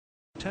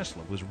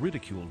Tesla was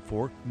ridiculed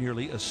for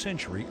nearly a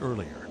century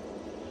earlier.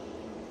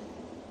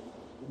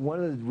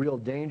 One of the real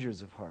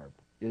dangers of HAARP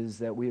is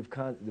that we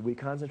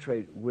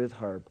concentrate with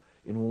HAARP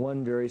in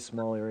one very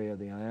small area of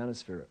the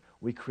ionosphere.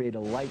 We create a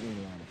lightning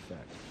rod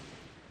effect.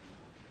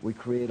 We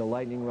create a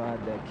lightning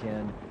rod that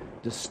can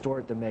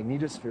distort the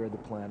magnetosphere of the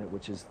planet,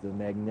 which is the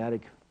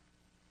magnetic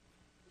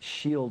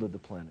shield of the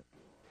planet.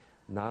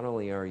 Not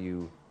only are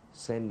you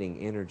sending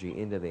energy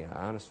into the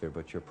ionosphere,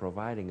 but you're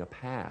providing a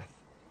path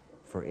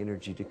for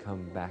energy to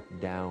come back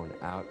down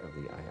out of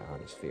the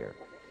ionosphere.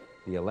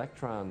 The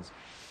electrons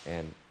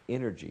and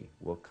energy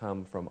will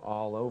come from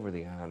all over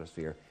the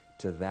ionosphere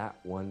to that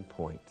one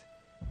point,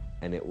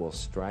 and it will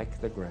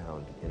strike the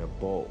ground in a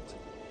bolt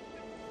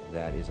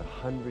that is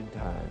 100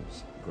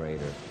 times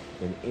greater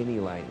than any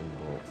lightning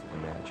bolt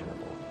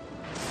imaginable.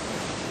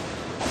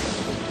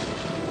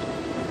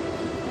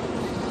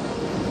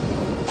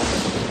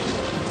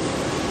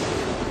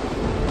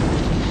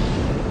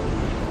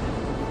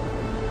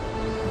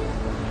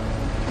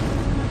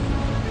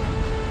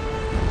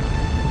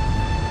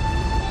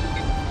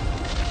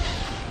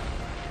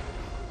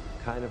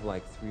 Kind of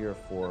like 3 or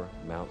 4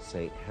 Mount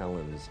St.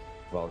 Helens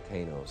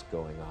volcanoes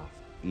going off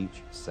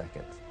each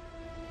second.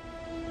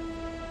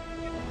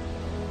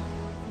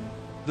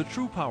 The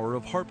true power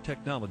of HAARP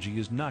technology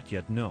is not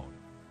yet known,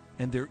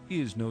 and there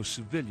is no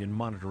civilian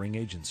monitoring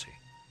agency.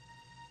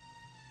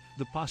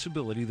 The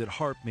possibility that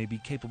HAARP may be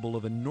capable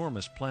of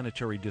enormous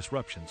planetary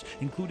disruptions,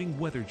 including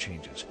weather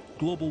changes,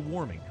 global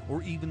warming,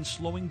 or even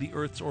slowing the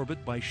Earth's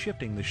orbit by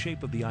shifting the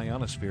shape of the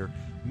ionosphere,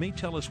 may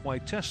tell us why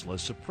Tesla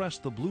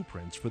suppressed the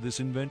blueprints for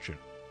this invention.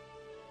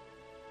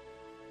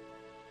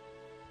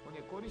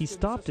 He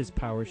stopped his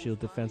power shield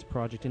defense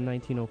project in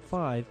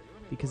 1905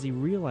 because he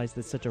realized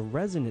that such a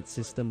resonant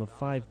system of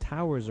 5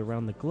 towers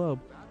around the globe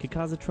could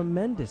cause a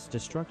tremendous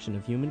destruction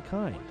of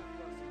humankind.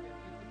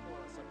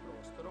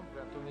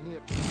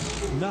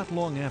 Not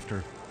long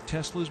after,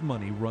 Tesla's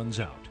money runs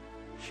out.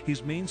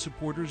 His main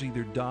supporters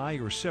either die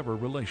or sever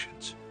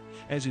relations.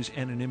 As his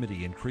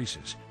anonymity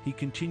increases, he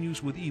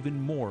continues with even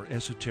more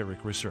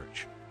esoteric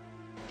research.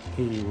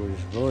 He was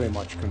very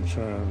much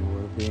concerned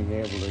with being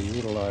able to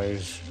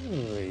utilize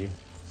the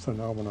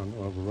phenomenon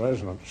of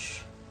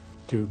resonance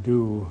to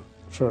do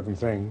certain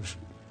things,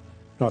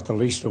 not the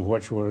least of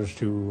which was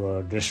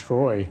to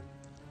destroy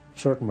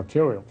certain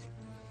materials.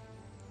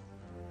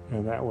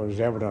 And that was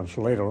evidenced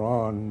later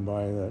on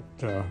by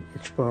that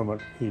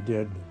experiment he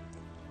did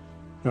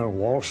on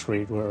Wall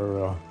Street,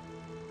 where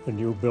a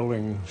new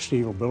building,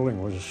 steel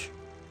building, was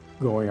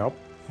going up,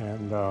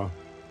 and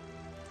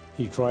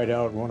he tried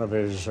out one of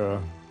his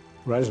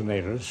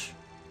resonators,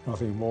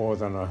 nothing more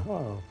than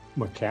a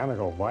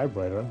mechanical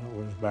vibrator. It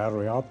was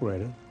battery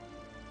operated,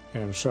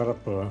 and set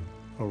up a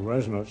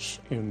resonance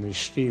in the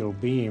steel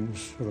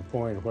beams to the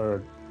point where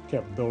it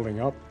kept building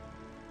up,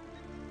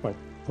 like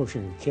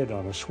pushing a kid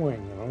on a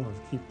swing, you know.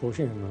 Keep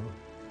pushing, and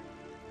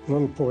a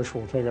little push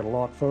will take it a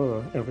lot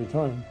further every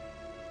time.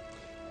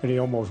 And he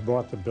almost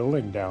brought the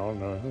building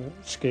down,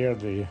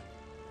 scared the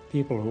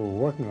people who were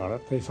working on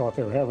it. They thought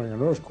they were having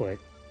an earthquake.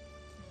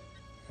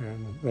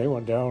 And they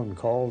went down and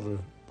called the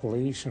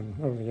police and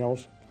everything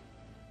else.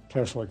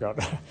 Tesla got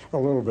a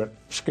little bit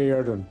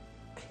scared and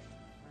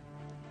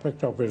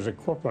picked up his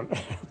equipment,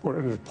 put it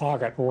in his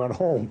pocket, and went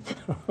home.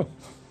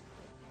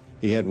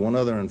 He had one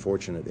other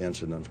unfortunate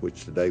incident,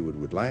 which today we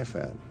would laugh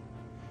at,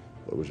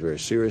 but was very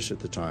serious at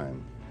the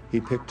time.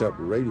 He picked up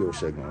radio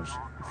signals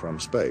from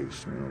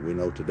space. You know, we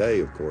know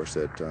today, of course,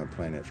 that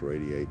planets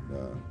radiate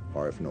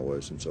RF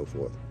noise and so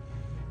forth.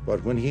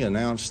 But when he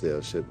announced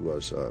this, it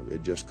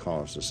just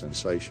caused a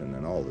sensation,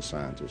 and all the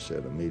scientists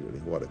said immediately,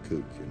 "What a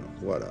kook! You know,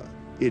 what a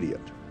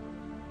idiot!"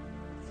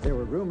 There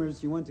were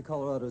rumors you went to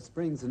Colorado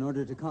Springs in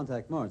order to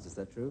contact Mars. Is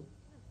that true?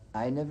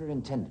 I never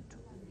intended to.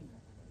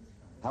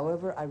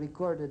 However, I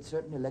recorded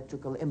certain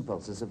electrical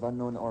impulses of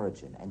unknown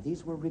origin, and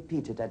these were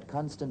repeated at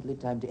constantly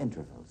timed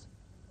intervals.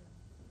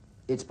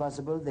 It's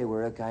possible they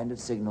were a kind of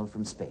signal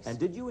from space. And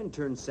did you in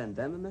turn send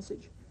them a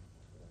message?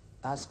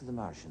 Ask the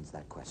Martians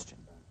that question.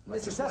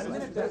 Mr. Tesla,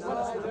 That's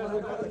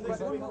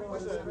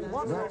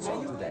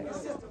all today.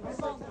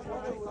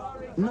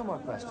 No more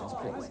questions,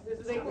 please.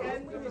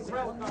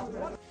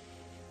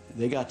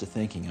 They got to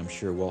thinking, I'm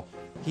sure, well,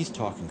 he's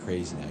talking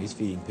crazy now. He's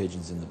feeding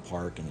pigeons in the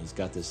park, and he's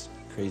got this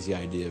crazy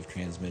idea of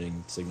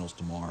transmitting signals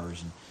to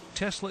Mars. And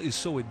Tesla is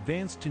so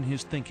advanced in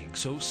his thinking,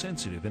 so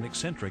sensitive and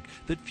eccentric,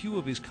 that few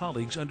of his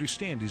colleagues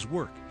understand his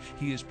work.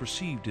 He is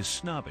perceived as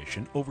snobbish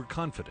and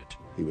overconfident.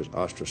 He was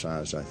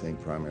ostracized, I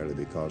think, primarily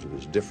because of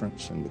his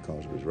difference and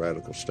because of his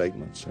radical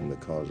statements and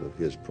because of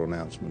his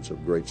pronouncements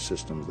of great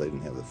systems. They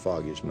didn't have the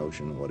foggiest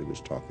notion of what he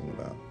was talking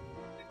about.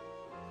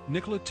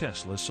 Nikola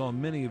Tesla saw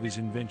many of his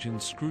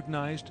inventions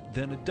scrutinized,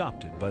 then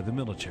adopted by the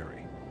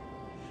military.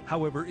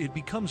 However, it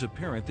becomes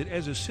apparent that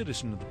as a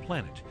citizen of the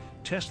planet,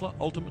 Tesla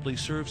ultimately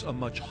serves a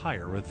much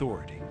higher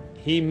authority.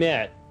 He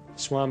met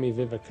Swami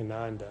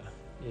Vivekananda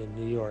in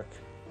New York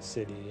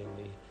City in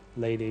the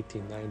late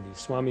 1890s.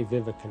 Swami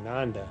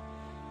Vivekananda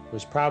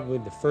was probably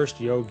the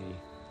first yogi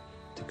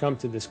to come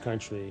to this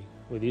country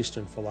with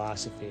Eastern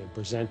philosophy and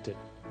present it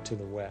to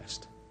the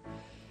West.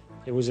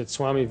 It was at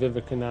Swami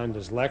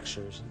Vivekananda's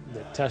lectures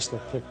that Tesla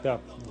picked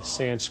up the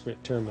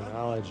Sanskrit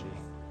terminology,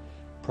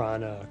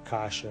 prana,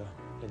 akasha,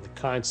 and the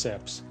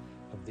concepts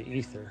of the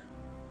ether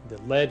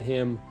that led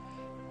him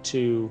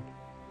to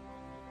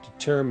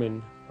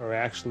determine, or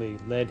actually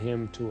led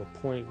him to a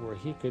point where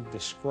he could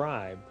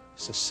describe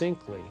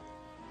succinctly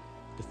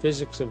the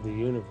physics of the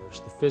universe,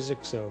 the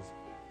physics of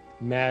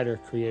matter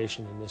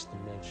creation in this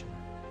dimension.